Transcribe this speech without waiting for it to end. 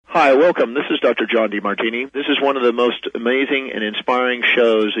Hi, welcome. This is Dr. John DeMartini. This is one of the most amazing and inspiring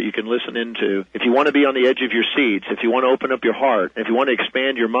shows that you can listen into. If you want to be on the edge of your seats, if you want to open up your heart, if you want to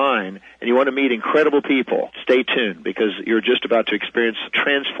expand your mind, and you want to meet incredible people, stay tuned because you're just about to experience a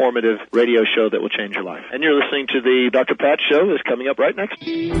transformative radio show that will change your life. And you're listening to the Dr. Pat Show that's coming up right next.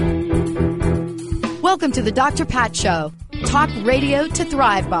 Welcome to the Dr. Pat Show. Talk radio to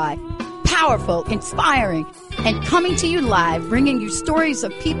thrive by. Powerful, inspiring, and coming to you live, bringing you stories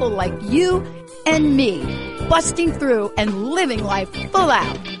of people like you and me, busting through and living life full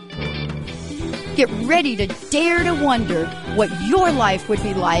out. Get ready to dare to wonder what your life would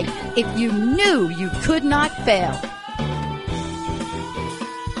be like if you knew you could not fail.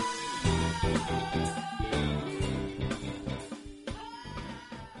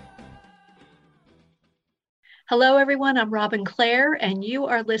 Hello, everyone. I'm Robin Clare, and you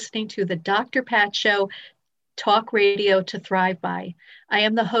are listening to the Dr. Pat Show, Talk Radio to Thrive By. I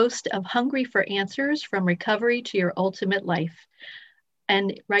am the host of Hungry for Answers, From Recovery to Your Ultimate Life,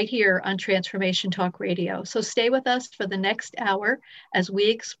 and right here on Transformation Talk Radio. So stay with us for the next hour as we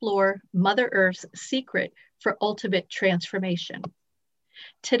explore Mother Earth's secret for ultimate transformation.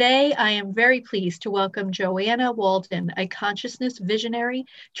 Today, I am very pleased to welcome Joanna Walden, a consciousness visionary,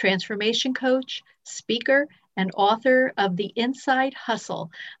 transformation coach, speaker, and author of The Inside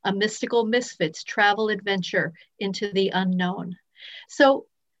Hustle, a mystical misfits travel adventure into the unknown. So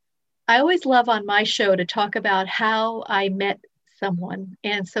I always love on my show to talk about how I met someone.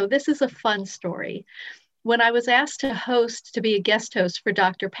 And so this is a fun story. When I was asked to be a guest host for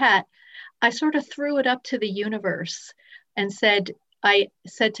Dr. Pat, I sort of threw it up to the universe and I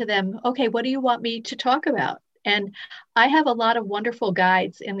said to them, okay, what do you want me to talk about? And I have a lot of wonderful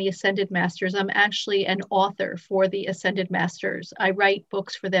guides in the Ascended Masters. I'm actually an author for the Ascended Masters. I write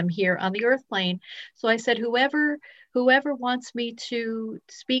books for them here on the Earth plane. So I said, whoever wants me to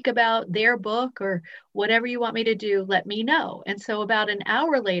speak about their book or whatever you want me to do, let me know. And so about an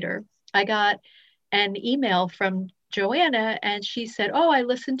hour later, I got an email from Joanna, and she said, oh, I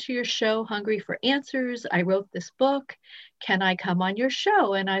listened to your show, Hungry for Answers. I wrote this book. Can I come on your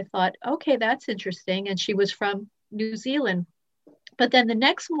show? And I thought, okay, that's interesting. And she was from New Zealand. But then the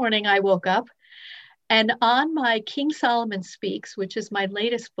next morning I woke up, and on my King Solomon Speaks, which is my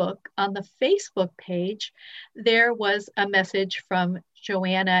latest book, on the Facebook page, there was a message from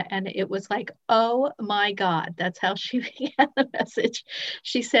Joanna, and it was like, oh my God, that's how she began the message.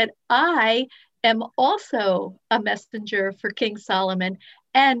 She said, I am also a messenger for King Solomon,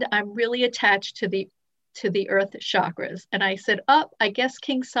 and I'm really attached to the earth chakras. And I said, I guess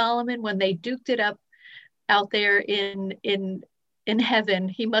King Solomon, when they duked it up out there in heaven,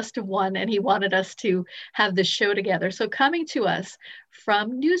 he must have won, and he wanted us to have this show together. So coming to us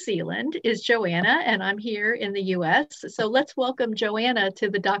from New Zealand is Joanna, and I'm here in the US. So let's welcome Joanna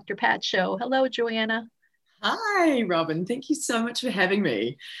to the Dr. Pat Show. Hello, Joanna. Hi, Robin. Thank you so much for having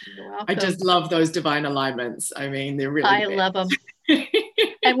me. You're welcome. I just love those divine alignments. I mean, they're really I love them.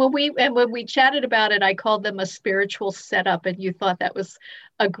 And when we chatted about it, I called them a spiritual setup, and you thought that was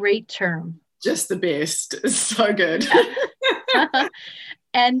a great term. Just the best. It's so good. Yeah.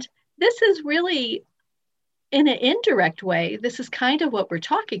 And this is really, in an indirect way, this is kind of what we're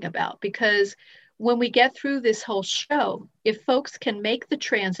talking about, because when we get through this whole show, if folks can make the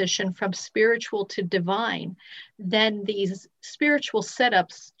transition from spiritual to divine, then these spiritual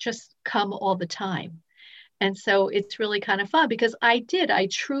setups just come all the time. And so it's really kind of fun because I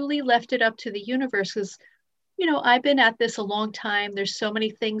truly left it up to the universe because, I've been at this a long time. There's so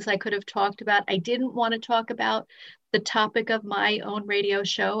many things I could have talked about. I didn't want to talk about the topic of my own radio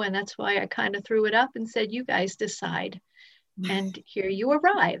show. And that's why I kind of threw it up and said, you guys decide. And here you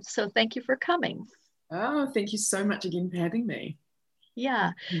arrived. So thank you for coming. Oh, thank you so much again for having me.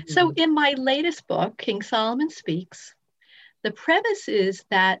 Yeah. So in my latest book, King Solomon Speaks, the premise is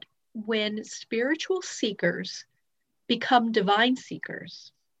that when spiritual seekers become divine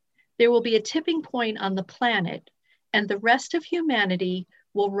seekers, there will be a tipping point on the planet, and the rest of humanity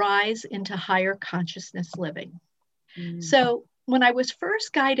will rise into higher consciousness living. So when I was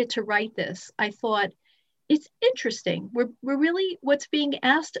first guided to write this, I thought, it's interesting. We're really, what's being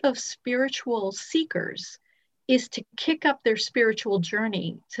asked of spiritual seekers is to kick up their spiritual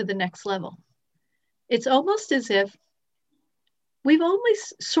journey to the next level. It's almost as if we've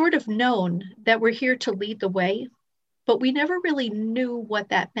always sort of known that we're here to lead the way, but we never really knew what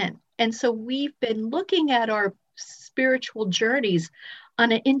that meant. And so we've been looking at our spiritual journeys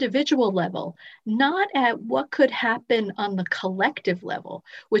on an individual level, not at what could happen on the collective level,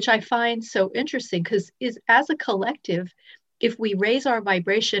 which I find so interesting because as a collective, if we raise our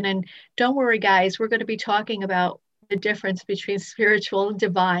vibration, and don't worry guys, we're going to be talking about the difference between spiritual and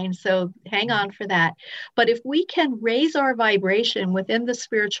divine. So hang on for that. But if we can raise our vibration within the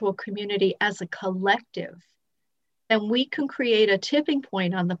spiritual community as a collective, then we can create a tipping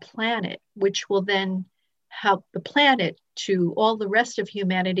point on the planet, which will then help the planet to all the rest of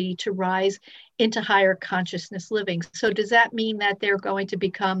humanity to rise into higher consciousness living. So does that mean that they're going to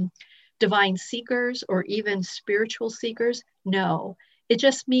become divine seekers or even spiritual seekers? No. It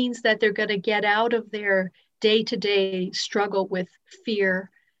just means that they're going to get out of their day-to-day struggle with fear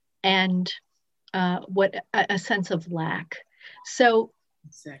and a sense of lack. So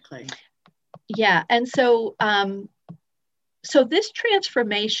exactly. Yeah. And so so this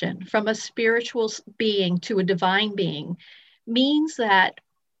transformation from a spiritual being to a divine being means that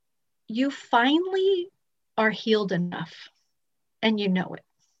you finally are healed enough and you know it.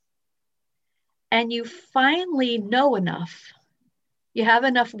 And you finally know enough. You have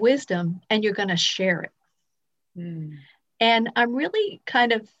enough wisdom and you're going to share it. Mm. And I'm really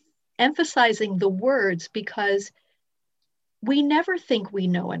kind of emphasizing the words because we never think we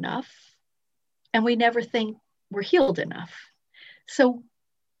know enough and we never think we're healed enough. So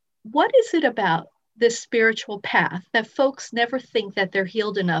what is it about this spiritual path that folks never think that they're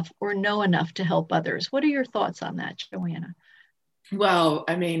healed enough or know enough to help others? What are your thoughts on that, Joanna? Well,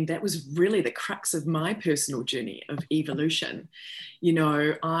 I mean, that was really the crux of my personal journey of evolution. You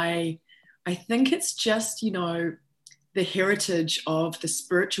know, I think it's just, you know, the heritage of the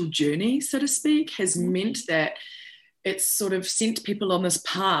spiritual journey, so to speak, has meant that it's sort of sent people on this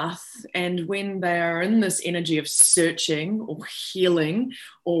path. And when they are in this energy of searching or healing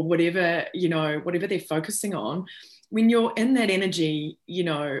or whatever, you know, whatever they're focusing on, when you're in that energy, you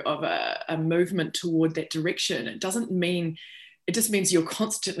know, of a movement toward that direction, it just means you're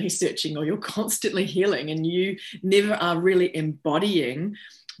constantly searching or you're constantly healing, and you never are really embodying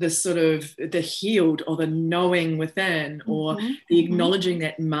the sort of the healed or the knowing within, or the acknowledging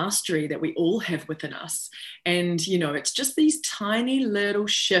that mastery that we all have within us. And, you know, it's just these tiny little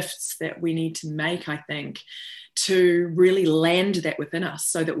shifts that we need to make, I think, to really land that within us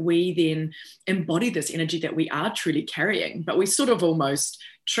so that we then embody this energy that we are truly carrying. But we sort of almost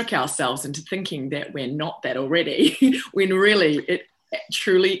trick ourselves into thinking that we're not that already, when really it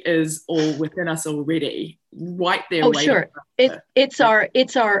truly is all within us already, right there. Oh, sure. It's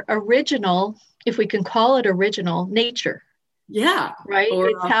our original, if we can call it original, nature. Yeah. Right.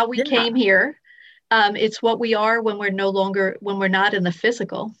 It's how we came here. It's what we are when we're not in the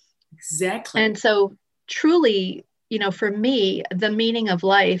physical. Exactly. And so truly, you know, for me, the meaning of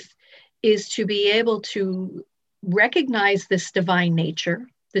life is to be able to recognize this divine nature,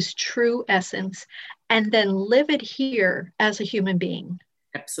 this true essence, and then live it here as a human being.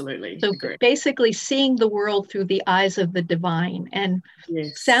 Absolutely. So basically seeing the world through the eyes of the divine. And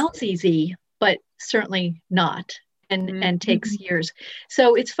sounds easy, but certainly not, and takes years.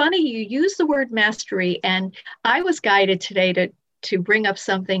 So it's funny, you use the word mastery, and I was guided today to bring up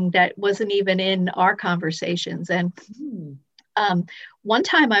something that wasn't even in our conversations. And one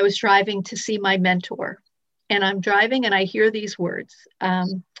time I was driving to see my mentor, and I'm driving and I hear these words.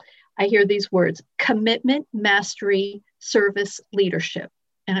 Commitment, mastery, service, leadership.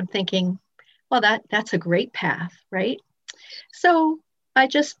 And I'm thinking, well, that's a great path, right? So I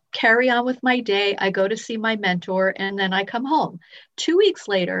just carry on with my day. I go to see my mentor and then I come home. 2 weeks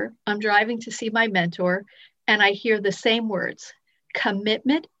later, I'm driving to see my mentor and I hear the same words: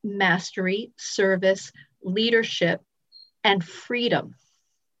 commitment, mastery, service, leadership, and freedom.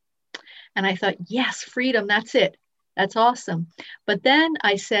 And I thought, yes, freedom, that's it. That's awesome. But then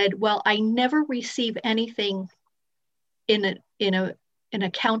I said, well, I never receive anything in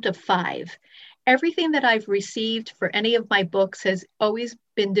a count of 5. Everything that I've received for any of my books has always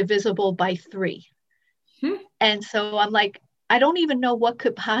been divisible by 3. And so I'm like, I don't even know what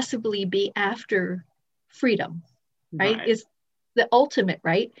could possibly be after freedom, right? Is the ultimate,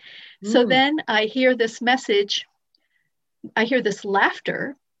 right? So then I hear this message, I hear this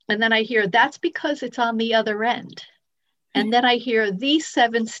laughter, and then I hear that's because it's on the other end. And then I hear these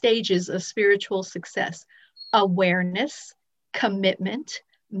 7 stages of spiritual success: awareness, commitment,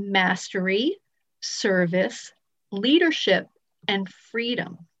 mastery, service, leadership, and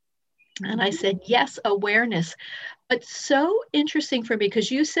freedom. And I said, yes, awareness. But so interesting for me,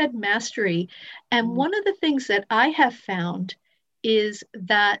 because you said mastery. And one of the things that I have found is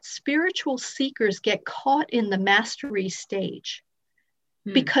that spiritual seekers get caught in the mastery stage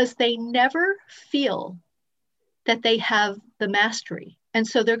because they never feel that they have the mastery. And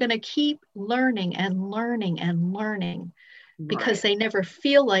so they're going to keep learning and learning and learning because they never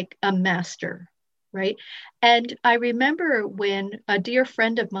feel like a master, right? And I remember when a dear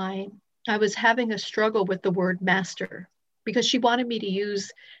friend of mine I was having a struggle with the word master, because she wanted me to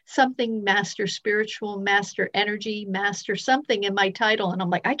use something master spiritual, master energy, master something in my title. And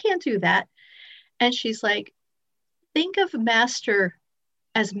I'm like, I can't do that. And she's like, think of master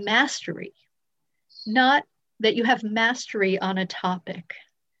as mastery, not that you have mastery on a topic.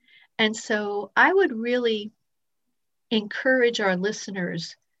 And so I would really encourage our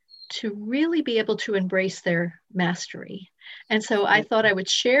listeners to really be able to embrace their mastery. And so I thought I would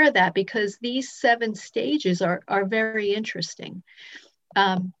share that, because these 7 stages are very interesting.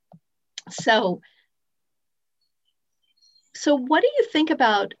 So what do you think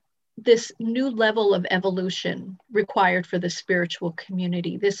about this new level of evolution required for the spiritual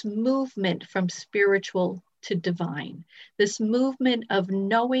community, this movement from spiritual to divine, this movement of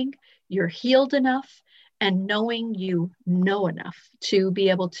knowing you're healed enough and knowing you know enough to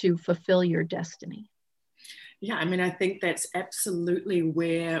be able to fulfill your destiny? Yeah, I mean, I think that's absolutely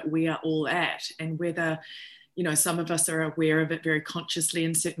where we are all at, and whether, you know, some of us are aware of it very consciously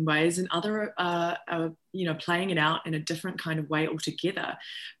in certain ways, and other are, you know, playing it out in a different kind of way altogether.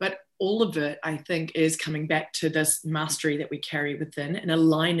 But all of it, I think, is coming back to this mastery that we carry within, and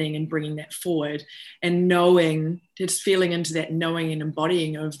aligning and bringing that forward, and knowing, just feeling into that knowing and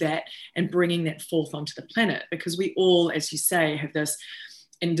embodying of that, and bringing that forth onto the planet. Because we all, as you say, have this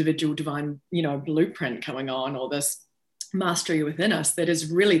individual divine, you know, blueprint coming on, or this mastery within us that is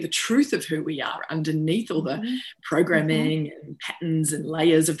really the truth of who we are underneath all the programming and patterns and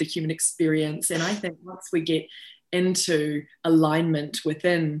layers of the human experience. And I think once we get into alignment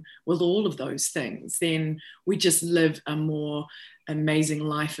within with all of those things, then we just live a more amazing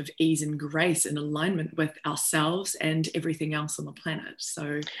life of ease and grace in alignment with ourselves and everything else on the planet.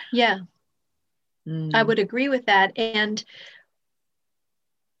 So yeah, I would agree with that. And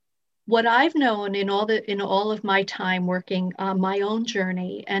what I've known in all of my time working on my own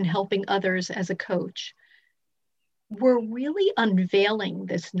journey and helping others as a coach, we're really unveiling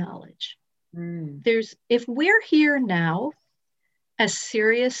this knowledge. If we're here now as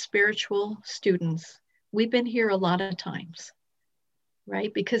serious spiritual students, we've been here a lot of times,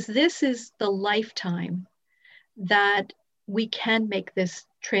 right? Because this is the lifetime that we can make this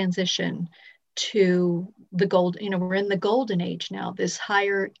transition to the gold, you know, we're in the golden age now, this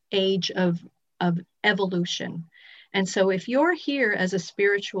higher age of evolution. And so if you're here as a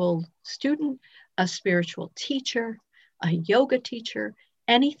spiritual student, a spiritual teacher, a yoga teacher,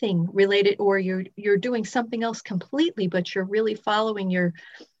 anything related, or you're doing something else completely, but you're really following your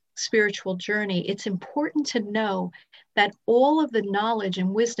spiritual journey, it's important to know that all of the knowledge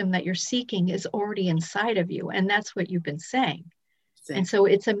and wisdom that you're seeking is already inside of you. And that's what you've been saying. And so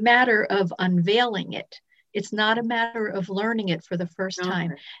it's a matter of unveiling it. It's not a matter of learning it for the first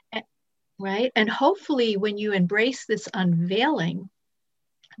time, right? And hopefully when you embrace this unveiling,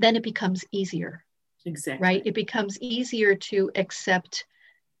 then it becomes easier. Exactly. Right? It becomes easier to accept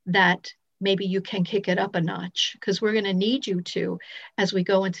that maybe you can kick it up a notch, because we're going to need you to, as we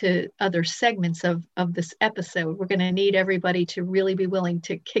go into other segments of this episode, we're going to need everybody to really be willing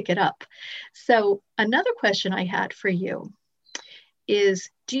to kick it up. So another question I had for you is,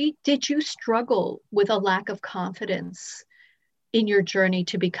 did you struggle with a lack of confidence in your journey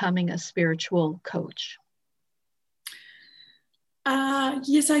to becoming a spiritual coach?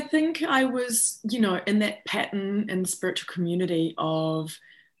 Yes, I think I was, you know, in that pattern in the spiritual community of,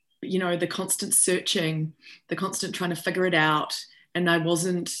 you know, the constant searching, the constant trying to figure it out. And I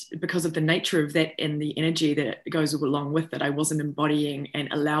wasn't, because of the nature of that and the energy that goes along with it, I wasn't embodying and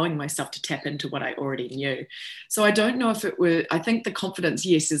allowing myself to tap into what I already knew. So I don't know if it were, I think the confidence,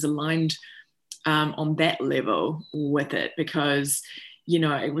 yes, is aligned on that level with it, because, you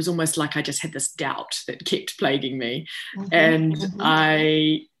know, it was almost like I just had this doubt that kept plaguing me. And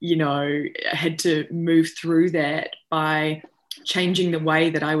I, you know, had to move through that by changing the way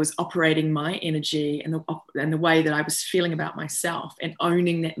that I was operating my energy and the way that I was feeling about myself, and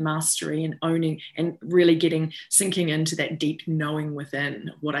owning that mastery, and owning and really sinking into that deep knowing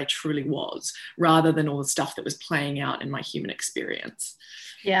within what I truly was, rather than all the stuff that was playing out in my human experience.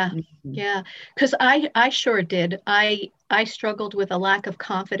 Yeah. Yeah. Because I sure did. I struggled with a lack of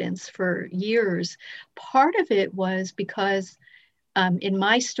confidence for years. Part of it was because in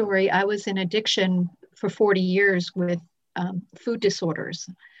my story, I was in addiction for 40 years with food disorders.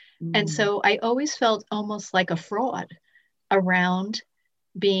 And so I always felt almost like a fraud around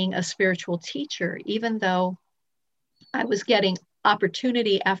being a spiritual teacher, even though I was getting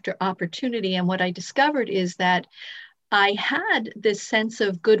opportunity after opportunity. And what I discovered is that I had this sense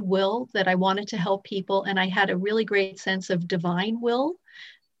of goodwill that I wanted to help people. And I had a really great sense of divine will,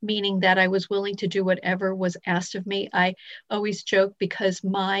 meaning that I was willing to do whatever was asked of me. I always joke, because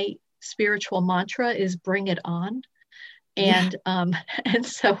my spiritual mantra is bring it on. And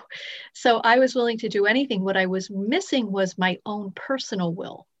so I was willing to do anything. What I was missing was my own personal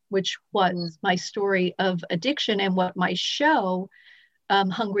will, which was my story of addiction, and what my show,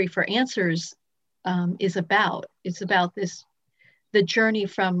 Hungry for Answers, is about. It's about the journey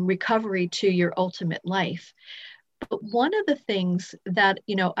from recovery to your ultimate life. But one of the things that,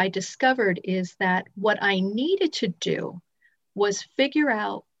 I discovered is that what I needed to do was figure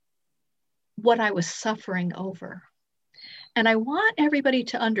out what I was suffering over. And I want everybody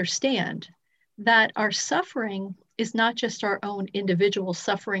to understand that our suffering is not just our own individual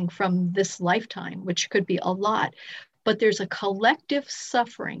suffering from this lifetime, which could be a lot, but there's a collective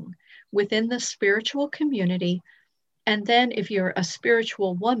suffering within the spiritual community. And then if you're a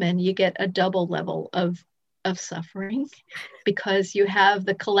spiritual woman, you get a double level of suffering, because you have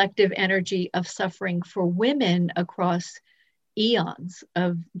the collective energy of suffering for women across eons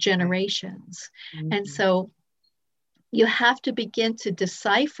of generations. Mm-hmm. And so you have to begin to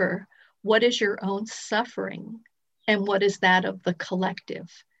decipher what is your own suffering and what is that of the collective.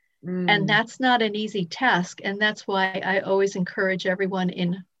 And that's not an easy task. And that's why I always encourage everyone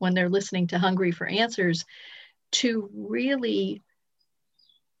when they're listening to Hungry for Answers to really,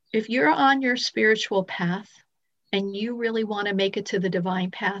 if you're on your spiritual path and you really want to make it to the divine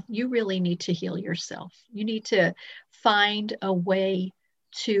path, you really need to heal yourself. You need to find a way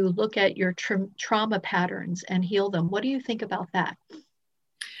to look at your trauma patterns and heal them. What do you think about that?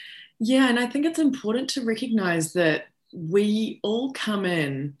 Yeah, and I think it's important to recognize that we all come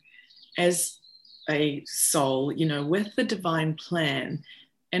in as a soul, with the divine plan.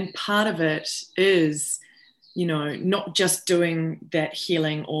 And part of it is, not just doing that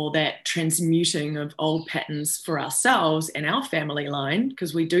healing or that transmuting of old patterns for ourselves and our family line,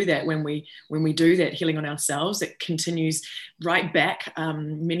 because we do that when we do that healing on ourselves, it continues right back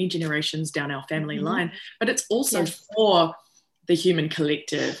many generations down our family line. But it's also for the human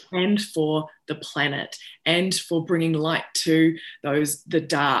collective and for the planet, and for bringing light to the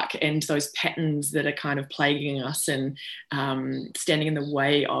dark and those patterns that are kind of plaguing us and standing in the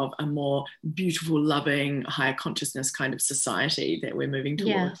way of a more beautiful, loving, higher consciousness kind of society that we're moving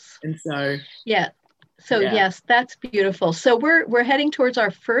towards. Yes. And so yes, that's beautiful. So we're heading towards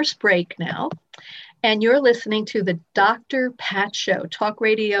our first break now. And you're listening to the Dr. Pat Show, talk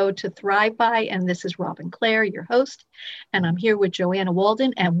radio to thrive by. And this is Robin Clare, your host. And I'm here with Joanna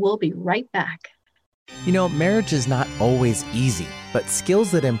Walden, and we'll be right back. Marriage is not always easy, but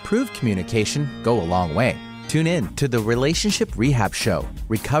skills that improve communication go a long way. Tune in to the Relationship Rehab Show,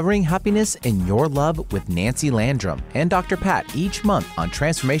 Recovering Happiness in Your Love with Nancy Landrum and Dr. Pat each month on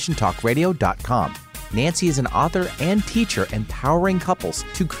TransformationTalkRadio.com. Nancy is an author and teacher empowering couples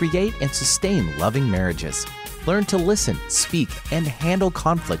to create and sustain loving marriages. Learn to listen, speak, and handle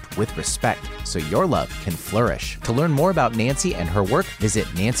conflict with respect so your love can flourish. To learn more about Nancy and her work, visit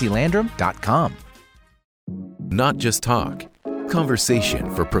nancylandrum.com. Not just talk,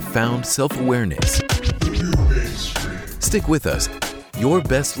 conversation for profound self-awareness. Stick with us. Your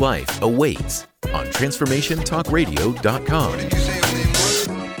best life awaits on TransformationTalkRadio.com.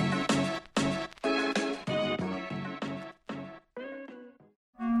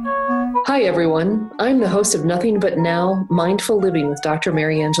 Hi, everyone. I'm the host of Nothing But Now, Mindful Living with Dr.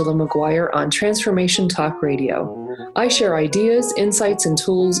 Mary Angela McGuire on Transformation Talk Radio. I share ideas, insights, and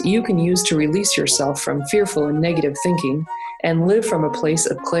tools you can use to release yourself from fearful and negative thinking and live from a place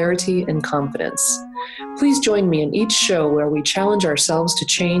of clarity and confidence. Please join me in each show where we challenge ourselves to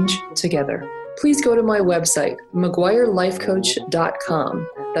change together. Please go to my website, McGuireLifeCoach.com.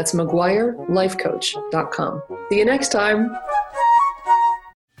 That's McGuireLifeCoach.com. See you next time.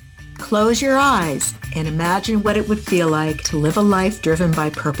 Close your eyes and imagine what it would feel like to live a life driven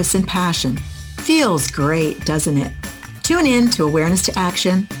by purpose and passion. Feels great, doesn't it? Tune in to Awareness to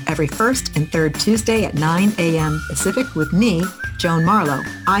Action every first and third Tuesday at 9 a.m. Pacific with me, Joan Marlowe.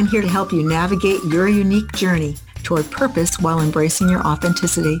 I'm here to help you navigate your unique journey toward purpose while embracing your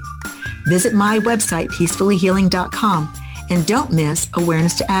authenticity. Visit my website, peacefullyhealing.com, and don't miss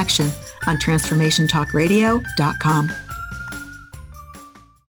Awareness to Action on TransformationTalkRadio.com.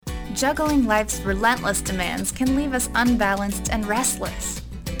 Juggling life's relentless demands can leave us unbalanced and restless.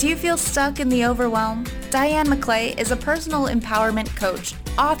 Do you feel stuck in the overwhelm? Diane McClay is a personal empowerment coach,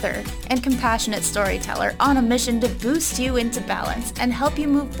 author, and compassionate storyteller on a mission to boost you into balance and help you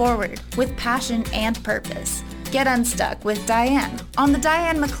move forward with passion and purpose. Get unstuck with Diane on The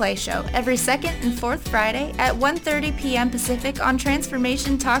Diane McClay Show every second and fourth Friday at 1:30 p.m. Pacific on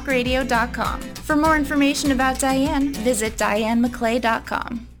TransformationTalkRadio.com. For more information about Diane, visit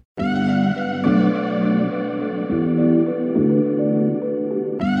DianeMcClay.com.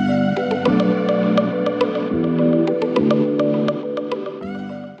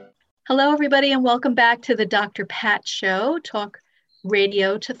 Hello, everybody, and welcome back to the Dr. Pat Show, Talk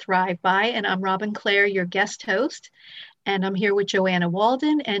Radio to Thrive By. And I'm Robin Clare, your guest host. And I'm here with Joanna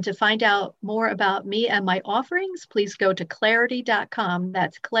Walden. And to find out more about me and my offerings, please go to clarity.com.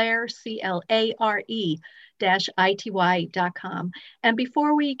 That's Clare, CLARE-ITY.com. And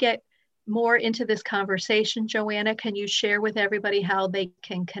before we get more into this conversation, Joanna, can you share with everybody how they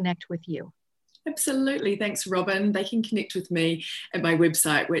can connect with you? Absolutely. Thanks, Robin. They can connect with me at my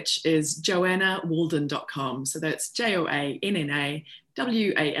website, which is joannawalden.com. So that's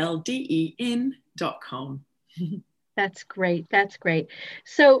JoannaWalden.com. That's great. That's great.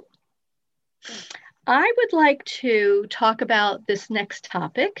 So I would like to talk about this next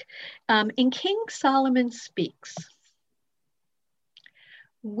topic. In King Solomon Speaks,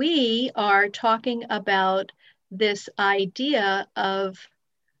 we are talking about this idea of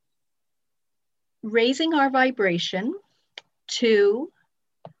raising our vibration to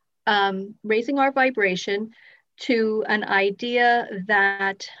an idea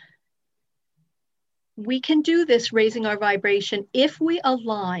that we can do this, raising our vibration, if we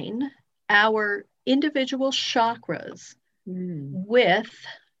align our individual chakras with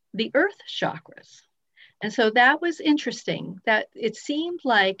the earth chakras. And so that was interesting. That it seemed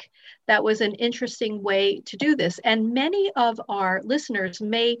like that was an interesting way to do this. And many of our listeners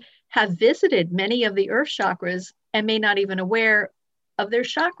may have visited many of the earth chakras and may not even aware of their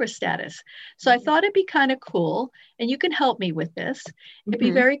chakra status. So I thought it'd be kind of cool, and you can help me with this. It'd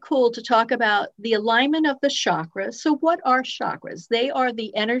be very cool to talk about the alignment of the chakras. So what are chakras? They are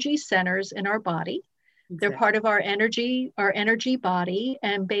the energy centers in our body. Exactly. They're part of our energy body,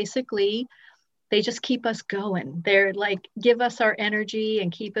 and basically they just keep us going. They're like, give us our energy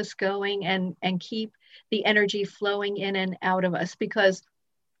and keep us going and keep the energy flowing in and out of us. Because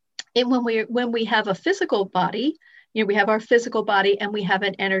when we have a physical body, we have our physical body and we have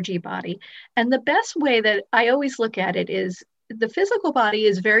an energy body. And the best way that I always look at it is the physical body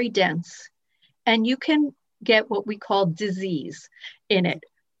is very dense and you can get what we call disease in it.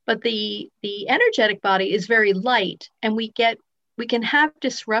 But the energetic body is very light, and we can have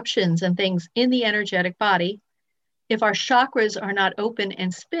disruptions and things in the energetic body if our chakras are not open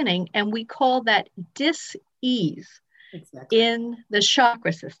and spinning, and we call that dis-ease. Exactly. In the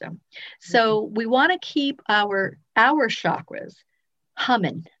chakra system. So we want to keep our chakras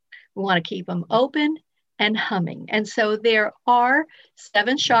humming. We want to keep them open and humming. And so there are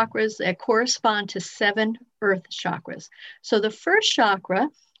 7 chakras that correspond to 7 earth chakras. So the first chakra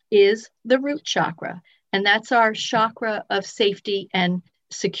is the root chakra, and that's our chakra of safety and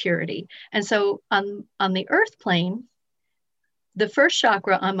security. And so on the earth plane, the first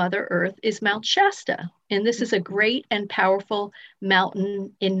chakra on Mother Earth is Mount Shasta, and this is a great and powerful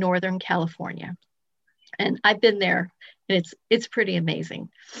mountain in Northern California. And I've been there, and it's pretty amazing.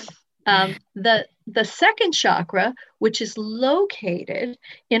 The second chakra, which is located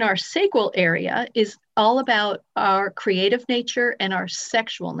in our sacral area, is all about our creative nature and our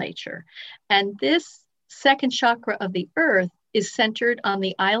sexual nature. And this second chakra of the earth is centered on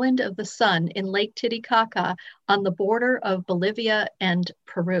the island of the sun in Lake Titicaca on the border of Bolivia and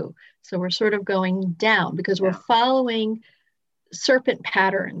Peru. So we're sort of going down because we're following serpent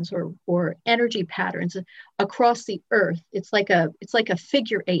patterns or energy patterns across the earth. It's like a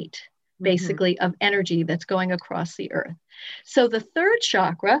figure 8, basically, of energy that's going across the earth. So the third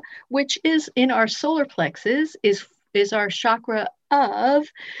chakra, which is in our solar plexus, is our chakra of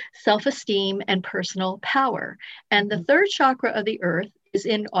self-esteem and personal power. And the third chakra of the earth is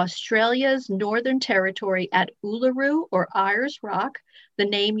in Australia's Northern Territory at Uluru or Ayers Rock, the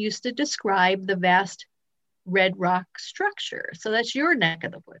name used to describe the vast red rock structure. So that's your neck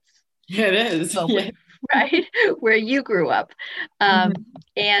of the woods. Yeah, it is. So, right? Where you grew up.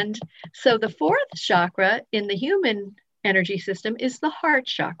 And so the fourth chakra in the human energy system is the heart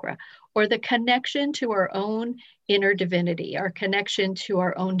chakra, or the connection to our own inner divinity, our connection to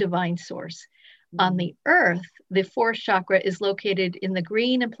our own divine source. On the earth, the fourth chakra is located in the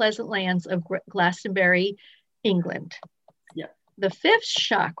green and pleasant lands of Glastonbury, England. Yeah. The fifth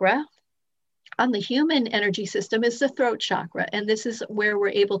chakra on the human energy system is the throat chakra. And this is where we're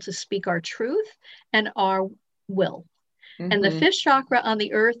able to speak our truth and our will. And the fifth chakra on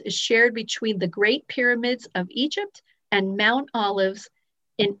the earth is shared between the Great Pyramids of Egypt and Mount Olives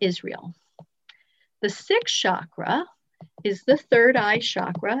in Israel. The sixth chakra is the third eye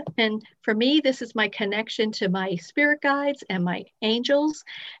chakra. And for me, this is my connection to my spirit guides and my angels.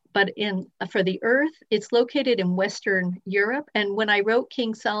 But for the earth, it's located in Western Europe. And when I wrote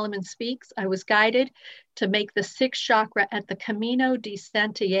King Solomon Speaks, I was guided to make the sixth chakra at the Camino de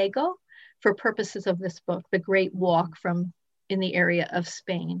Santiago for purposes of this book, The Great Walk in the area of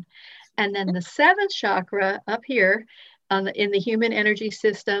Spain. And then the seventh chakra up here in the human energy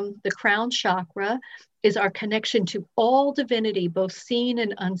system, the crown chakra, is our connection to all divinity, both seen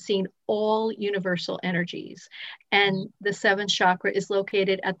and unseen, all universal energies. And the seventh chakra is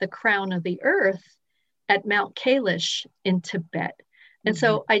located at the crown of the earth at Mount Kailash in Tibet. And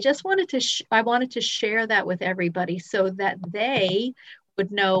so I just wanted to share that with everybody so that they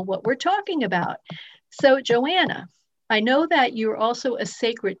would know what we're talking about. So Joanna, I know that you're also a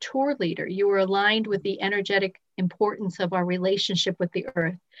sacred tour leader. You are aligned with the energetic importance of our relationship with the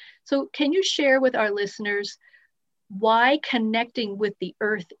earth. So can you share with our listeners why connecting with the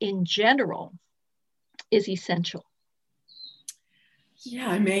earth in general is essential? Yeah,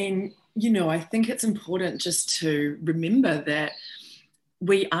 I mean, I think it's important just to remember that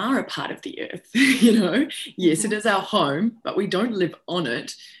we are a part of the earth, Yes, it is our home, but we don't live on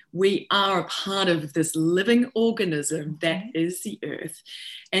it. We are a part of this living organism that is the earth,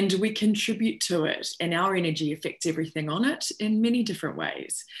 and we contribute to it, and our energy affects everything on it in many different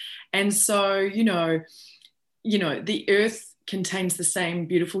ways. And so, the earth contains the same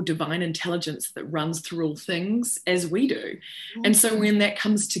beautiful divine intelligence that runs through all things as we do. And so when that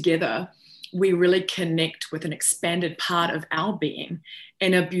comes together, we really connect with an expanded part of our being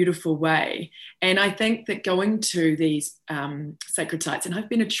in a beautiful way. And I think that going to these sacred sites, and I've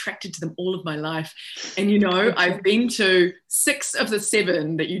been attracted to them all of my life, and I've been to 6 of the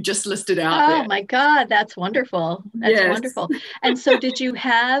 7 that you just listed out there. Oh my God, that's wonderful. That's wonderful. And so did you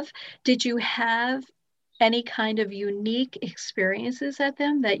have any kind of unique experiences at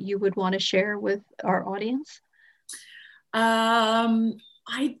them that you would want to share with our audience?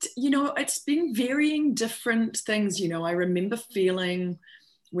 It's been varying different things. I remember feeling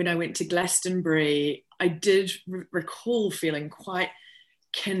when I went to Glastonbury, I did recall feeling quite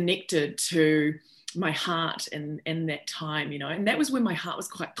connected to my heart in that time, and that was when my heart was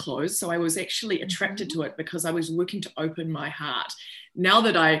quite closed. So I was actually attracted to it because I was working to open my heart. Now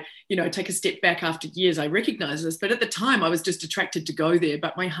that I, take a step back after years, I recognize this, but at the time I was just attracted to go there,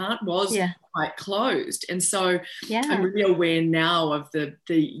 but my heart was quite closed. And so I'm really aware now of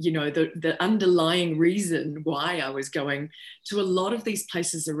the underlying reason why I was going to a lot of these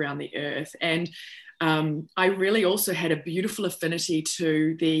places around the earth. And I really also had a beautiful affinity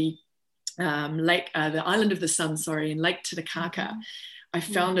to the the island of the sun, in Lake Titicaca. I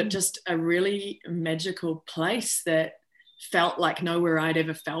found it just a really magical place that felt like nowhere I'd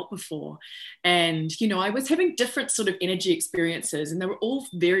ever felt before. And, I was having different sort of energy experiences, and they were all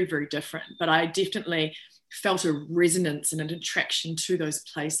very, very different, but I definitely felt a resonance and an attraction to those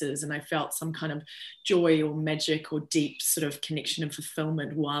places. And I felt some kind of joy or magic or deep sort of connection and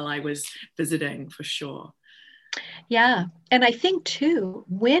fulfillment while I was visiting, for sure. Yeah. And I think too,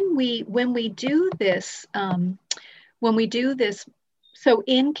 when we do this, so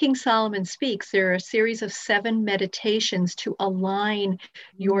in King Solomon Speaks, there are a series of 7 meditations to align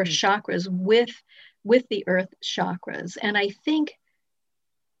your chakras with the earth chakras. And I think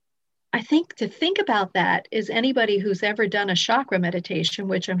to think about that is anybody who's ever done a chakra meditation,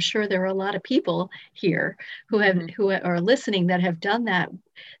 which I'm sure there are a lot of people here who are listening that have done that.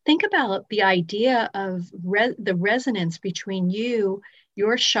 Think about the idea of the resonance between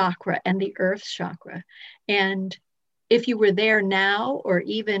your chakra, and the earth chakra. And if you were there now, or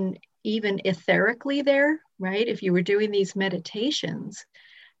even etherically there, right? If you were doing these meditations,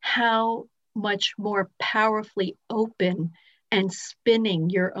 how much more powerfully open and spinning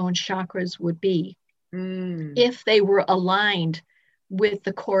your own chakras would be if they were aligned with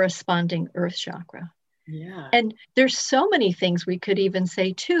the corresponding earth chakra. Yeah. And there's so many things we could even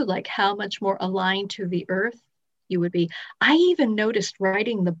say too, like how much more aligned to the earth you would be. I even noticed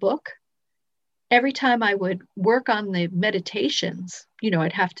writing the book, every time I would work on the meditations,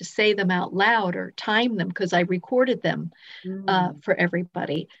 I'd have to say them out loud or time them because I recorded them for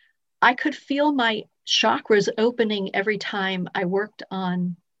everybody. I could feel my chakras opening every time I worked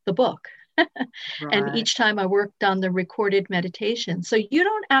on the book. And each time I worked on the recorded meditation. So you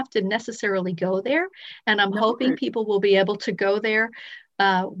don't have to necessarily go there. And I'm hoping people will be able to go there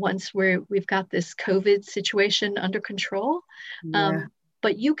once we've got this COVID situation under control.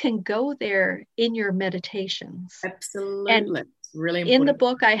 But you can go there in your meditations. Absolutely. And it's really important. In the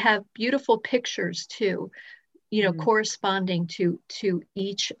book, I have beautiful pictures too, corresponding to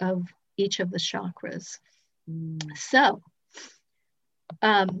each of the chakras. So,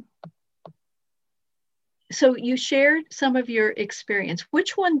 so you shared some of your experience.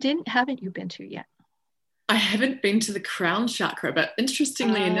 Which one haven't you been to yet? I haven't been to the crown chakra, but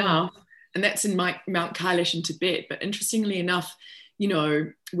interestingly enough, and that's in Mount Kailash in Tibet, but interestingly enough, you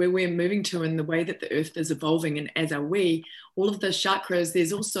know, where we're moving to and the way that the earth is evolving, and as are we, all of the chakras,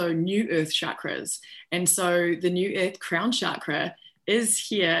 there's also new earth chakras. And so the new earth crown chakra is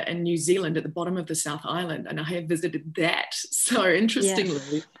here in New Zealand at the bottom of the South Island, and I have visited that. So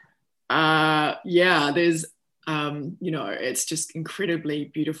interestingly, there's you know, it's just incredibly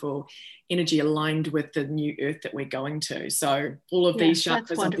beautiful energy aligned with the new earth that we're going to. So all of these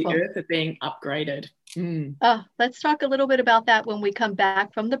chakras of the earth are being upgraded. Let's talk a little bit about that when we come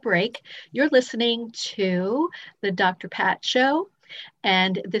back from the break. You're listening to the Dr. Pat Show,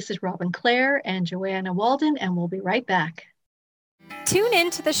 and this is Robin Clare and Joanna Walden, and we'll be right back. Tune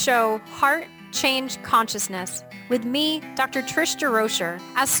in to the show Heart Change Consciousness with me, Dr. Trish DeRocher,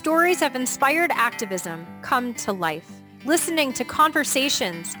 as stories of inspired activism come to life. Listening to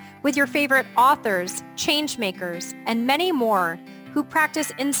conversations with your favorite authors, change makers, and many more who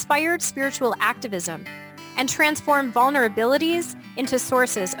practice inspired spiritual activism and transform vulnerabilities into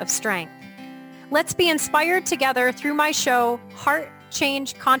sources of strength. Let's be inspired together through my show, Heart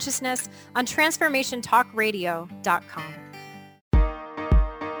Change Consciousness, on TransformationTalkRadio.com.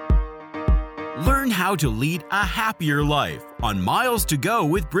 Learn how to lead a happier life on Miles to Go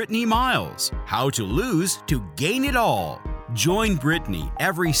with Brittany Miles. How to lose to gain it all. Join Brittany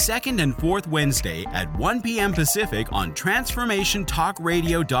every second and fourth Wednesday at 1 p.m. Pacific on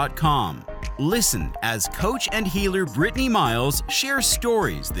TransformationTalkRadio.com. Listen as coach and healer Brittany Miles shares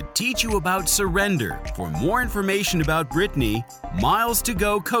stories that teach you about surrender. For more information about Brittany,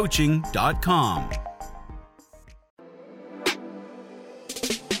 milestogocoaching.com.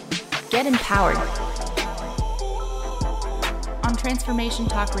 Get empowered on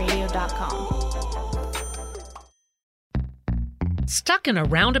TransformationTalkRadio.com. Stuck in a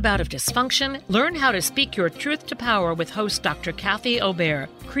roundabout of dysfunction? Learn how to speak your truth to power with host Dr. Kathy Obear.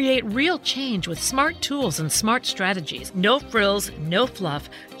 Create real change with smart tools and smart strategies. No frills, no fluff,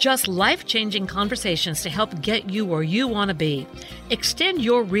 just life-changing conversations to help get you where you want to be. Extend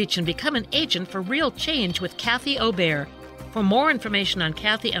your reach and become an agent for real change with Kathy Obear. For more information on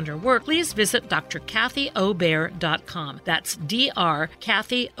Kathy and her work, please visit drkathyobear.com. That's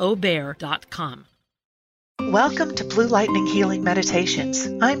drkathyobear.com. Welcome to Blue Lightning Healing Meditations.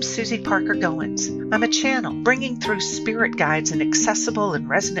 I'm Susie Parker Goins. I'm a channel bringing through spirit guides in accessible and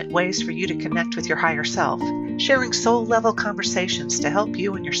resonant ways for you to connect with your higher self, sharing soul-level conversations to help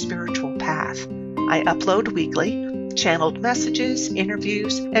you in your spiritual path. I upload weekly, channeled messages,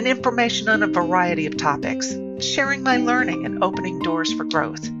 interviews, and information on a variety of topics, sharing my learning and opening doors for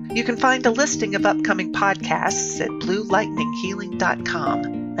growth. You can find a listing of upcoming podcasts at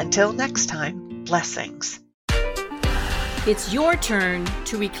bluelightninghealing.com. Until next time, blessings. It's your turn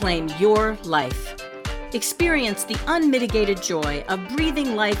to reclaim your life. Experience the unmitigated joy of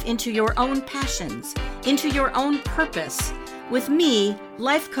breathing life into your own passions, into your own purpose, with me,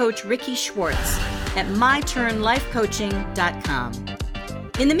 life coach Ricky Schwartz, at myturnlifecoaching.com.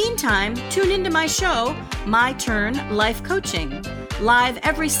 In the meantime, tune into my show, My Turn Life Coaching, live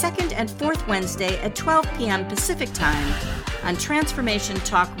every second and fourth Wednesday at 12 p.m. Pacific Time on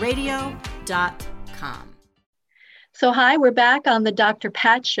TransformationTalkRadio.com. So hi, we're back on the Dr.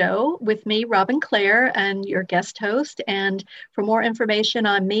 Pat Show with me, Robin Clare, and your guest host. And for more information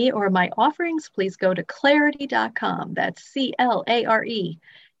on me or my offerings, please go to clarity.com. That's CLARE-ITY.com.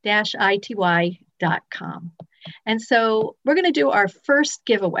 And so we're going to do our first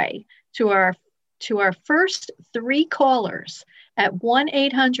giveaway to our first three callers at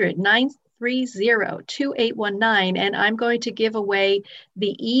 1-800-930-2819. And I'm going to give away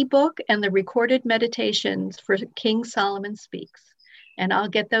the ebook and the recorded meditations for King Solomon Speaks. And I'll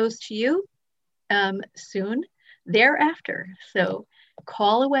get those to you soon thereafter. So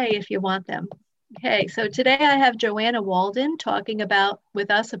call away if you want them. Okay, so today I have Joanna Walden talking with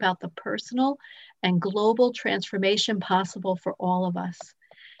us about the personal and global transformation possible for all of us.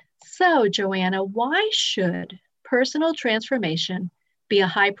 So, Joanna, why should personal transformation be a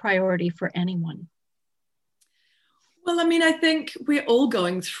high priority for anyone? Well, I mean, I think we're all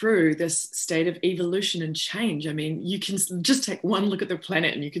going through this state of evolution and change. I mean, you can just take one look at the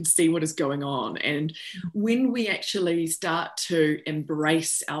planet and you can see what is going on. And when we actually start to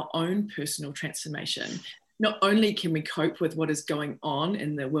embrace our own personal transformation, not only can we cope with what is going on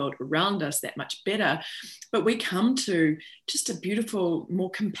in the world around us that much better, but we come to just a beautiful,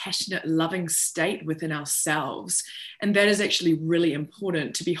 more compassionate, loving state within ourselves. And that is actually really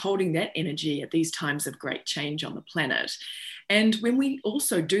important, to be holding that energy at these times of great change on the planet. And when we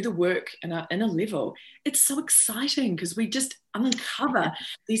also do the work in a level, it's so exciting because we just uncover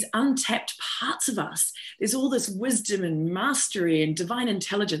these untapped parts of us. There's all this wisdom and mastery and divine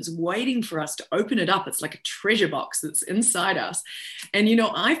intelligence waiting for us to open it up. It's like a treasure box that's inside us. And, you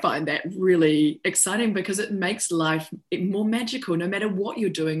know, I find that really exciting because it makes life more magical, no matter what you're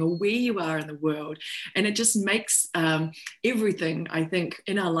doing or where you are in the world. And it just makes everything, I think,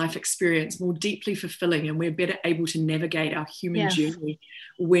 in our life experience more deeply fulfilling, and we're better able to navigate our human journey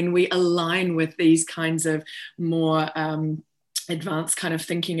when we align with these kinds of more advanced kind of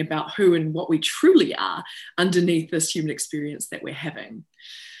thinking about who and what we truly are underneath this human experience that we're having.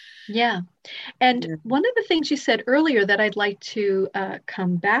 Yeah. And one of the things you said earlier that I'd like to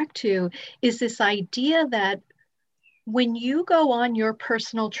come back to is this idea that when you go on your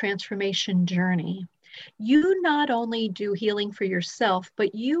personal transformation journey, you not only do healing for yourself,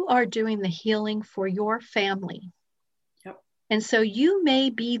 but you are doing the healing for your family. Yep. And so you may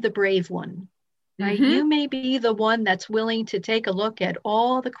be the brave one, right? You may be the one that's willing to take a look at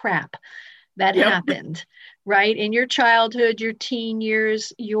all the crap that happened, right? In your childhood, your teen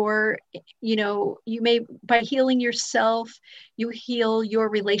years, you may, by healing yourself, you heal your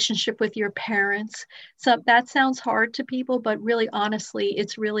relationship with your parents. So that sounds hard to people, but really, honestly,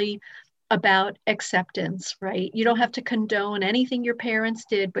 it's really about acceptance, right? You don't have to condone anything your parents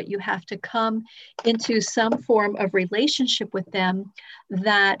did, but you have to come into some form of relationship with them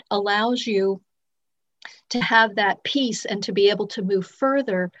that allows you to have that peace and to be able to move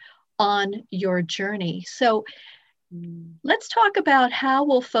further on your journey. So let's talk about how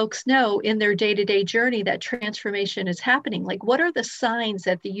will folks know in their day-to-day journey that transformation is happening? Like, what are the signs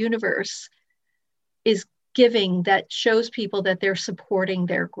that the universe is giving that shows people that they're supporting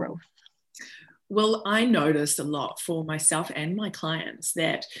their growth? Well, I notice a lot for myself and my clients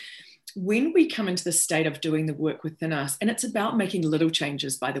that when we come into the state of doing the work within us, and it's about making little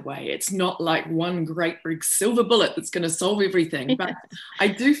changes, by the way, it's not like one great big silver bullet that's going to solve everything. But I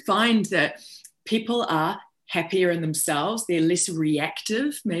do find that people are happier in themselves. They're less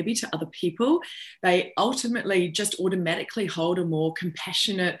reactive maybe to other people. They ultimately just automatically hold a more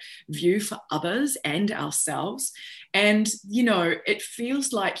compassionate view for others and ourselves. And, you know, it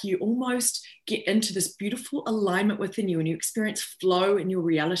feels like you almost get into this beautiful alignment within you and you experience flow in your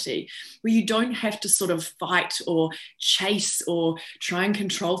reality where you don't have to sort of fight or chase or try and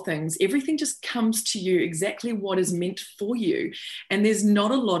control things. Everything just comes to you exactly what is meant for you. And there's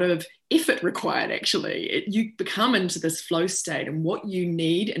not a lot of effort required, actually. You become into this flow state, and what you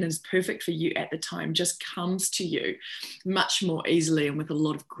need and is perfect for you at the time just comes to you much more easily and with a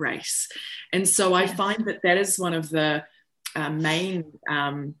lot of grace. And so I find that that is one of the main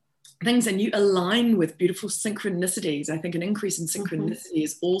things, and you align with beautiful synchronicities. I think an increase in synchronicity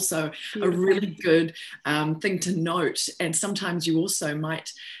is also a really good thing to note. And sometimes you also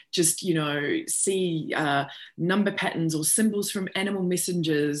might just, you know, see number patterns or symbols from animal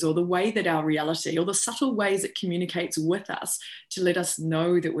messengers, or the way that our reality, or the subtle ways it communicates with us to let us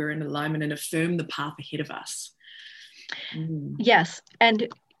know that we're in alignment and affirm the path ahead of us. Yes.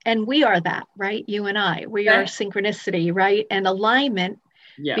 And we are that, right? You and I, we are synchronicity, right? And alignment,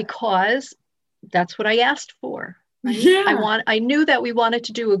 because that's what I asked for. Right? I knew that we wanted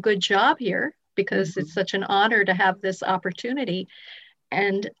to do a good job here because it's such an honor to have this opportunity.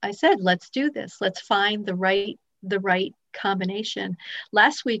 And I said, let's do this. Let's find the right combination.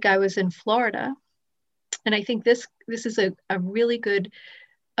 Last week I was in Florida, and I think this is a really good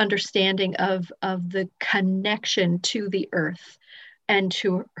understanding of the connection to the earth and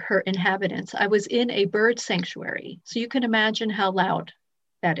to her inhabitants. I was in a bird sanctuary, so you can imagine how loud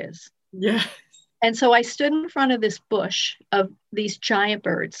that is. Yeah. And so I stood in front of this bush of these giant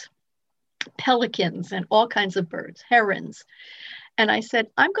birds, pelicans and all kinds of birds, herons. And I said,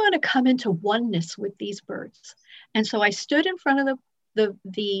 I'm going to come into oneness with these birds. And so I stood in front of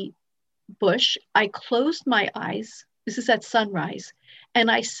the bush. I closed my eyes. This is at sunrise. And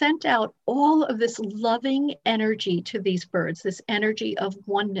I sent out all of this loving energy to these birds, this energy of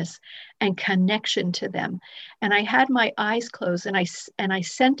oneness and connection to them. And I had my eyes closed, and I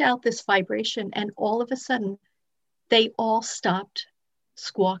sent out this vibration, and all of a sudden they all stopped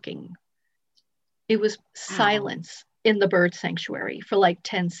squawking. It was silence in the bird sanctuary for like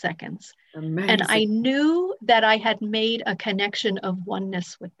 10 seconds. Amazing. And I knew that I had made a connection of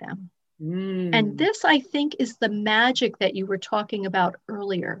oneness with them. And this, I think, is the magic that you were talking about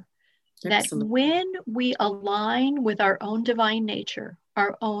earlier. Excellent. That when we align with our own divine nature,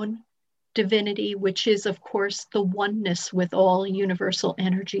 our own divinity, which is, of course, the oneness with all universal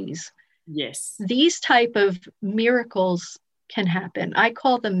energies. Yes. These type of miracles can happen. I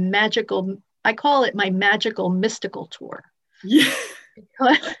call it my magical mystical tour. Yeah.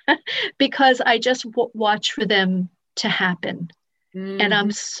 Because I just watch for them to happen. And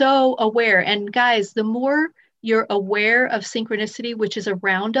I'm so aware. And guys, the more you're aware of synchronicity, which is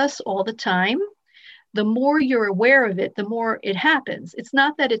around us all the time, the more you're aware of it, the more it happens. It's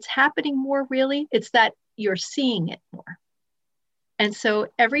not that it's happening more, really. It's that you're seeing it more. And so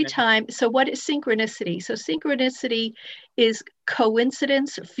every time, so what is synchronicity? So synchronicity is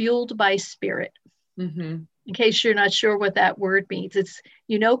coincidence fueled by spirit. In case you're not sure what that word means, it's,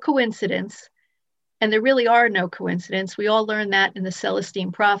 coincidence. And there really are no coincidence. We all learned that in the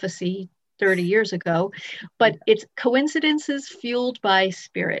Celestine prophecy 30 years ago, but it's coincidences fueled by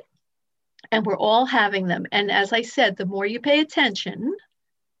spirit. And we're all having them. And as I said, the more you pay attention,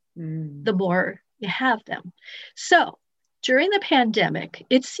 the more you have them. So during the pandemic,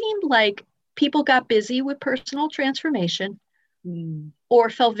 it seemed like people got busy with personal transformation or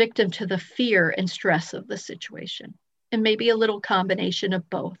fell victim to the fear and stress of the situation. And maybe a little combination of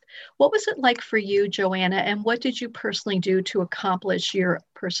both. What was it like for you, Joanna? And what did you personally do to accomplish your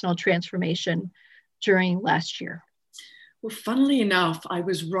personal transformation during last year? Well, funnily enough, I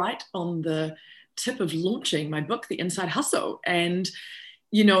was right on the tip of launching my book, The Inside Hustle. And,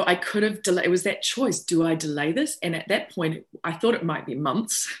 I could have delayed. It was that choice. Do I delay this? And at that point, I thought it might be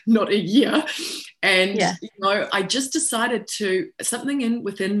months, not a year. And, I just decided something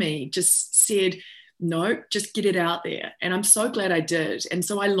within me just said, no, just get it out there. And I'm so glad I did. And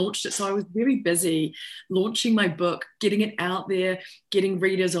so I launched it. So I was very busy launching my book, getting it out there, getting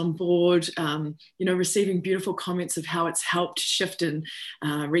readers on board, receiving beautiful comments of how it's helped shift and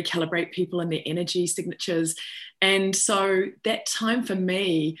recalibrate people and their energy signatures. And so that time for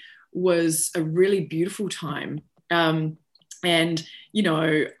me was a really beautiful time. And,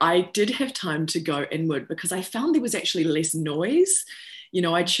 I did have time to go inward because I found there was actually less noise.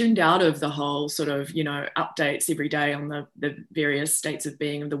 I tuned out of the whole sort of, updates every day on the various states of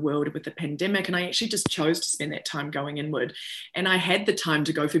being of the world with the pandemic. And I actually just chose to spend that time going inward. And I had the time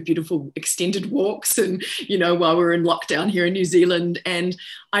to go for beautiful extended walks and, while we were in lockdown here in New Zealand. And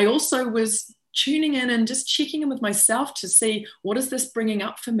I also was tuning in and just checking in with myself to see, what is this bringing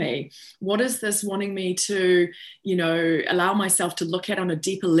up for me? What is this wanting me to, allow myself to look at on a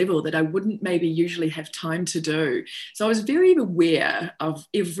deeper level that I wouldn't maybe usually have time to do? So I was very aware of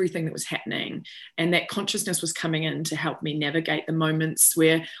everything that was happening, and that consciousness was coming in to help me navigate the moments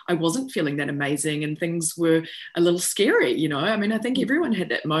where I wasn't feeling that amazing and things were a little scary. I think everyone had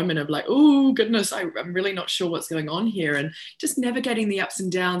that moment of like, oh goodness, I'm really not sure what's going on here, and just navigating the ups and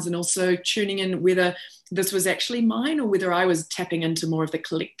downs, and also tuning in whether this was actually mine or whether I was tapping into more of the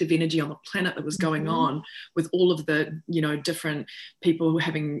collective energy on the planet that was going on with all of the, different people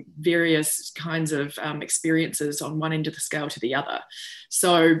having various kinds of experiences on one end of the scale to the other.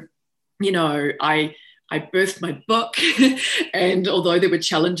 So, I birthed my book, and although there were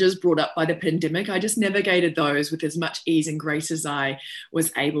challenges brought up by the pandemic, I just navigated those with as much ease and grace as I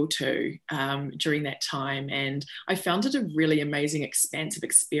was able to during that time. And I found it a really amazing, expansive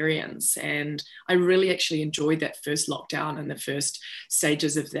experience. And I really actually enjoyed that first lockdown and the first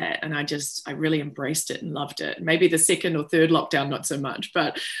stages of that. And I really embraced it and loved it. Maybe the second or third lockdown, not so much,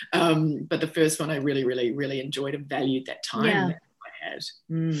 but the first one, I really, really, really enjoyed and valued that time that I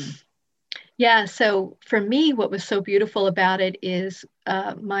had. Yeah, so for me, what was so beautiful about it is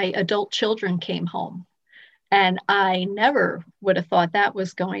my adult children came home, and I never would have thought that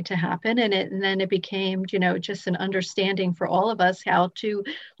was going to happen. And then it became, just an understanding for all of us how to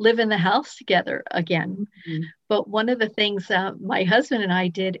live in the house together again. But one of the things my husband and I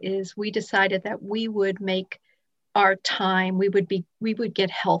did is we decided that we would make our time, we would get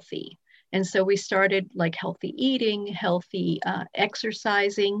healthy. And so we started like healthy eating, healthy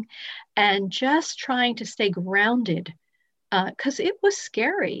exercising, and just trying to stay grounded because it was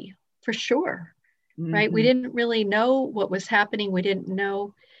scary for sure, right? We didn't really know what was happening. We didn't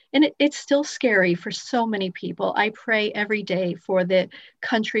know. And it's still scary for so many people. I pray every day for the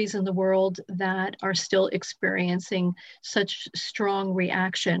countries in the world that are still experiencing such strong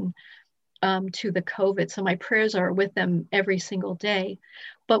reaction to the COVID. So my prayers are with them every single day.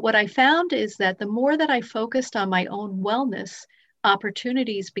 But what I found is that the more that I focused on my own wellness,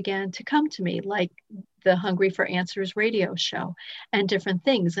 opportunities began to come to me, like the Hungry for Answers radio show and different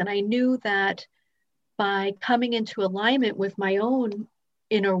things. And I knew that by coming into alignment with my own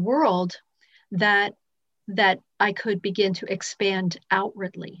inner world, that I could begin to expand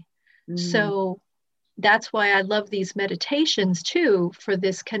outwardly. So that's why I love these meditations too, for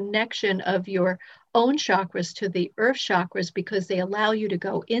this connection of your own chakras to the earth chakras, because they allow you to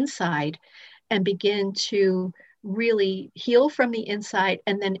go inside and begin to really heal from the inside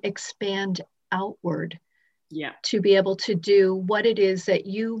and then expand outward to be able to do what it is that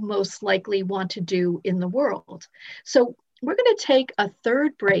you most likely want to do in the world. So we're going to take a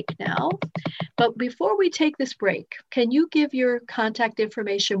third break now. But before we take this break, can you give your contact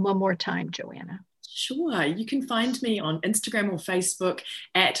information one more time, Joanna? Sure. You can find me on Instagram or Facebook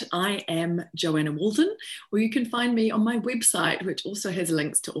at I am Joanna Walden, or you can find me on my website, which also has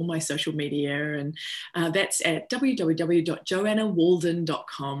links to all my social media. And that's at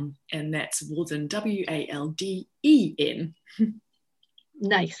www.joannawalden.com. And that's Walden, W-A-L-D-E-N.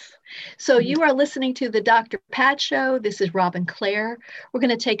 Nice. So you are listening to the Dr. Pat Show. This is Robin Clare. We're going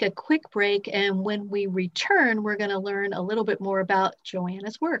to take a quick break. And when we return, we're going to learn a little bit more about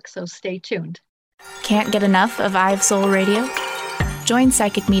Joanna's work. So stay tuned. Can't get enough of I Have Soul Radio? Join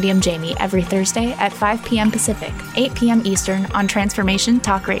Psychic Medium Jamie every Thursday at 5 p.m. Pacific, 8 p.m. Eastern on Transformation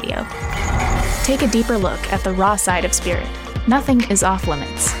Talk Radio. Take a deeper look at the raw side of spirit. Nothing is off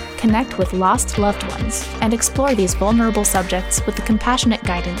limits. Connect with lost loved ones and explore these vulnerable subjects with the compassionate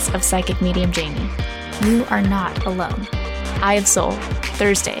guidance of Psychic Medium Jamie. You are not alone. I Have Soul,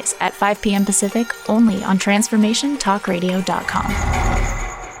 Thursdays at 5 p.m. Pacific, only on TransformationTalkRadio.com.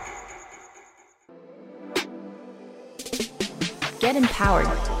 Get empowered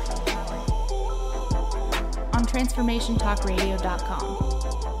on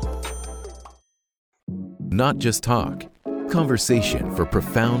TransformationTalkRadio.com. Not just talk, conversation for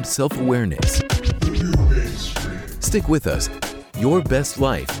profound self-awareness. Stick with us. Your best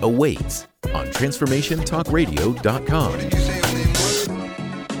life awaits on TransformationTalkRadio.com.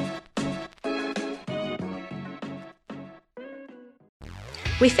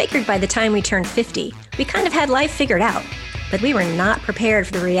 We figured by the time we turned 50, we kind of had life figured out, but we were not prepared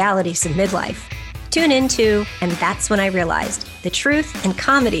for the realities of midlife. Tune into And That's When I Realized, the truth and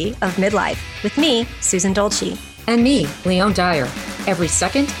comedy of midlife, with me, Susan Dolce. And me, Leon Dyer, every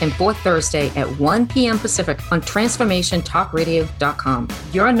second and fourth Thursday at 1 p.m. Pacific on TransformationTalkRadio.com.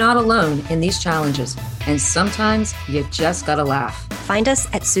 You're not alone in these challenges, and sometimes you just gotta laugh. Find us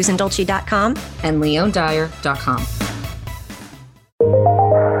at SusanDolce.com and LeonDyer.com.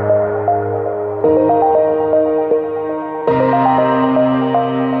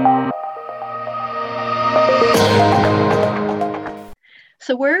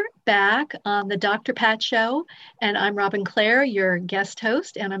 So we're back on the Dr. Pat Show, and I'm Robin Clare, your guest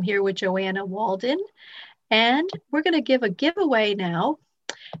host, and I'm here with Joanna Walden. And we're going to give a giveaway now,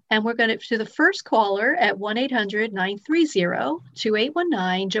 and we're going to the first caller at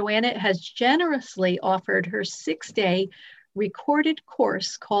 1-800-930-2819. Joanna has generously offered her 6-day recorded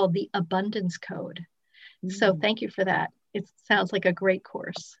course called The Abundance Code. So thank you for that. It sounds like a great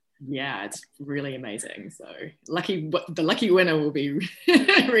course. Yeah, it's really amazing. So the lucky winner will be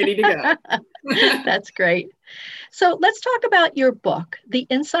ready to go. That's great. So let's talk about your book, The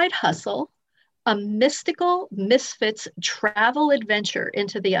Inside Hustle, A Mystical Misfits Travel Adventure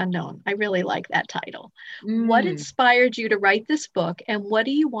into the Unknown. I really like that title. What inspired you to write this book, and what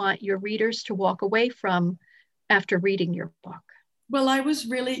do you want your readers to walk away from after reading your book? Well, I was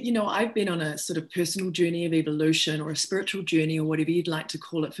really, I've been on a sort of personal journey of evolution, or a spiritual journey, or whatever you'd like to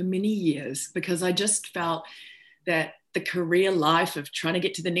call it, for many years, because I just felt that the career life of trying to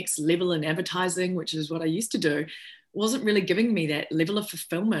get to the next level in advertising, which is what I used to do, wasn't really giving me that level of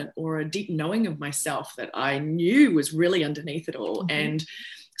fulfillment or a deep knowing of myself that I knew was really underneath it all. And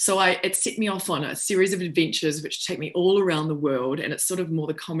so it set me off on a series of adventures which take me all around the world, and it's sort of more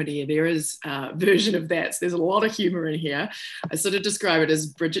the comedy era's version of that. So there's a lot of humor in here. I sort of describe it as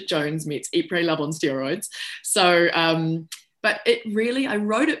Bridget Jones meets Eat, Pray, Love on steroids. So, but I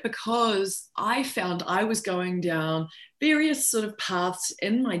wrote it because I found I was going down various sort of paths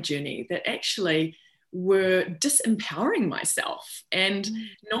in my journey that actually were disempowering myself and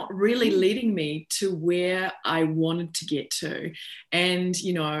not really leading me to where I wanted to get to. And,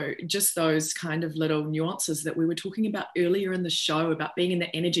 just those kind of little nuances that we were talking about earlier in the show about being in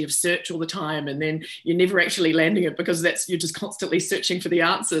the energy of search all the time, and then you're never actually landing it because you're just constantly searching for the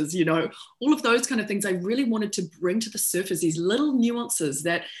answers, all of those kind of things I really wanted to bring to the surface, these little nuances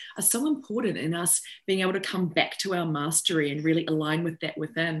that are so important in us being able to come back to our mastery and really align with that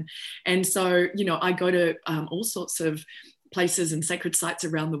within. And so, I go to all sorts of places and sacred sites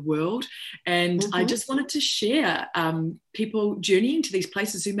around the world, and I just wanted to share people journeying to these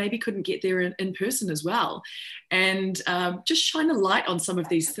places who maybe couldn't get there in person as well, and just shine a light on some of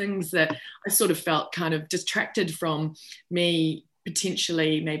these things that I sort of felt kind of distracted from me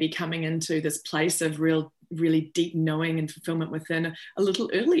potentially maybe coming into this place of really deep knowing and fulfillment within a little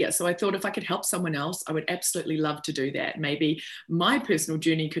earlier. So I thought if I could help someone else, I would absolutely love to do that. Maybe my personal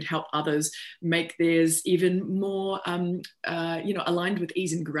journey could help others make theirs even more, aligned with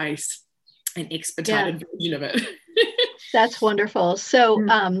ease and grace. an expedited version of it. That's wonderful. So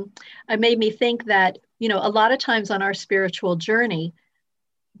it made me think that, you know, a lot of times on our spiritual journey,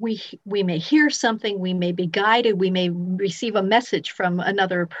 we may hear something, we may be guided, we may receive a message from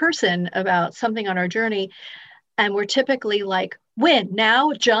another person about something on our journey. And we're typically like, when,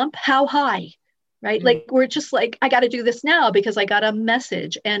 now, jump, how high, right? Like, we're just like, I got to do this now because I got a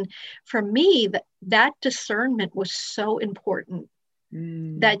message. And for me, that discernment was so important,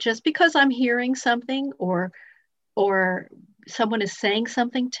 that just because I'm hearing something or someone is saying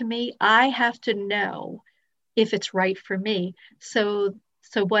something to me, I have to know if it's right for me. So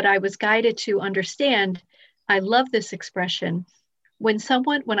what I was guided to understand, I love this expression. When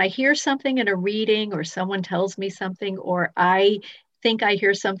I hear something in a reading, or someone tells me something, or I think I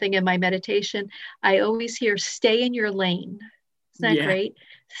hear something in my meditation, I always hear, stay in your lane. Isn't that great?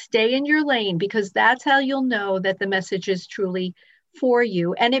 Stay in your lane, because that's how you'll know that the message is truly for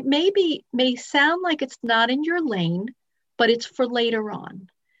you. And it may sound like it's not in your lane, but it's for later on.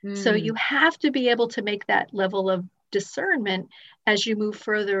 So you have to be able to make that level of discernment as you move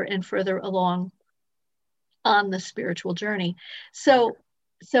further and further along on the spiritual journey. So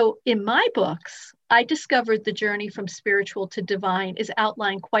in my books, I discovered the journey from spiritual to divine is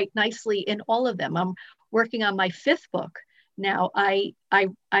outlined quite nicely in all of them. I'm working on my 5th book now. I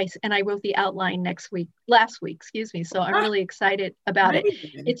wrote the outline last week, So I'm really excited about it.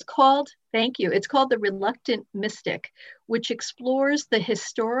 It's called, thank you. It's called The Reluctant Mystic, which explores the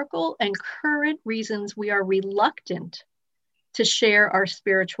historical and current reasons we are reluctant to share our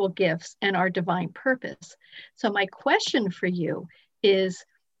spiritual gifts and our divine purpose. So my question for you is,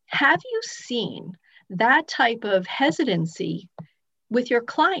 have you seen that type of hesitancy with your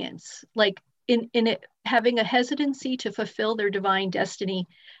clients? Like in it, having a hesitancy to fulfill their divine destiny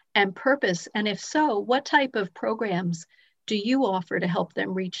and purpose? And if so, what type of programs do you offer to help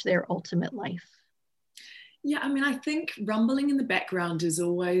them reach their ultimate life? Yeah, I mean, I think rumbling in the background is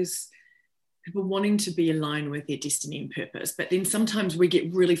always people wanting to be aligned with their destiny and purpose. But then sometimes we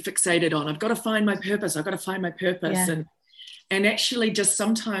get really fixated on, I've got to find my purpose. Yeah. And actually just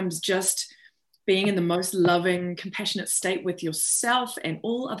sometimes just being in the most loving, compassionate state with yourself and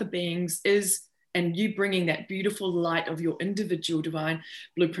all other beings and you bringing that beautiful light of your individual divine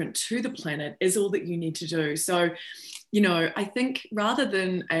blueprint to the planet is all that you need to do. So, you know, I think rather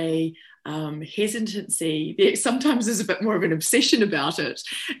than a hesitancy, there sometimes there's a bit more of an obsession about it.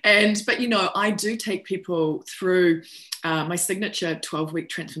 But, you know, I do take people through my signature 12-week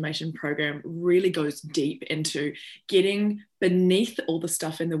transformation program really goes deep into getting beneath all the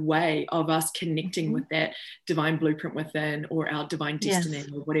stuff in the way of us connecting with that divine blueprint within, or our divine destiny,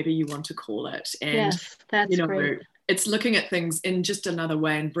 or whatever you want to call it. And, that's you know, great. It's looking at things in just another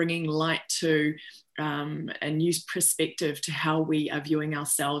way and bringing light to a new perspective to how we are viewing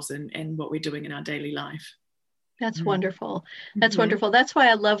ourselves and what we're doing in our daily life. That's wonderful. That's wonderful. That's why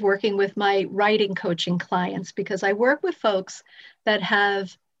I love working with my writing coaching clients, because I work with folks that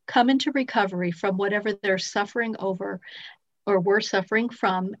have come into recovery from whatever they're suffering over or were suffering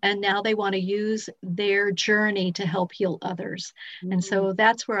from, and now they want to use their journey to help heal others. And so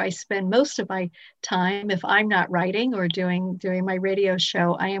that's where I spend most of my time. If I'm not writing or doing my radio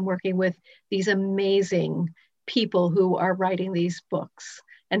show, I am working with these amazing people who are writing these books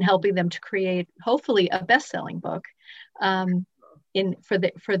and helping them to create, hopefully, a best-selling book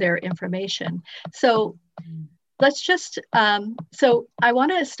for their information. So let's just, so I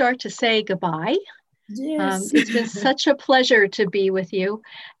want to start to say goodbye. Yes. It's been such a pleasure to be with you.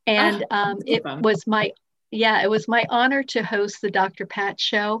 And it was my honor to host the Dr. Pat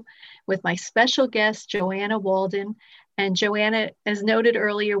Show with my special guest, Joanna Walden. And Joanna, as noted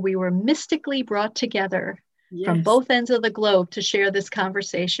earlier, we were mystically brought together from both ends of the globe to share this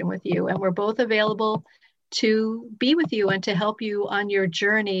conversation with you. And we're both available to be with you and to help you on your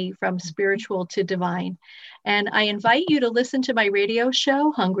journey from spiritual to divine. And I invite you to listen to my radio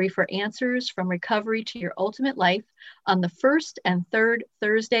show, Hungry for Answers, From Recovery to Your Ultimate Life, on the 1st and 3rd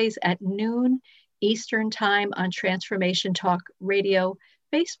Thursdays at noon Eastern Time on Transformation Talk Radio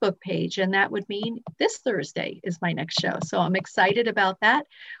Facebook page. And that would mean this Thursday is my next show. So I'm excited about that,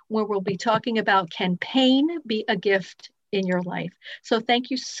 where we'll be talking about, can pain be a gift in your life? So thank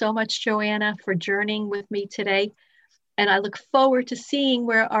you so much, Joanna, for journeying with me today. And I look forward to seeing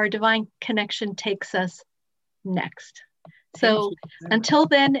where our divine connection takes us next. So until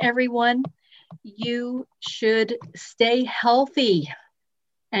then, everyone, you should stay healthy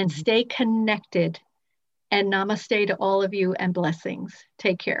and stay connected. And namaste to all of you and blessings.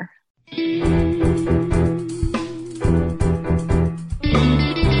 Take care.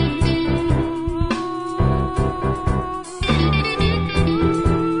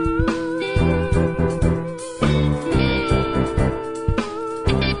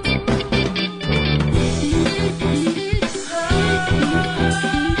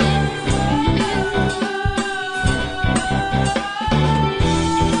 mind.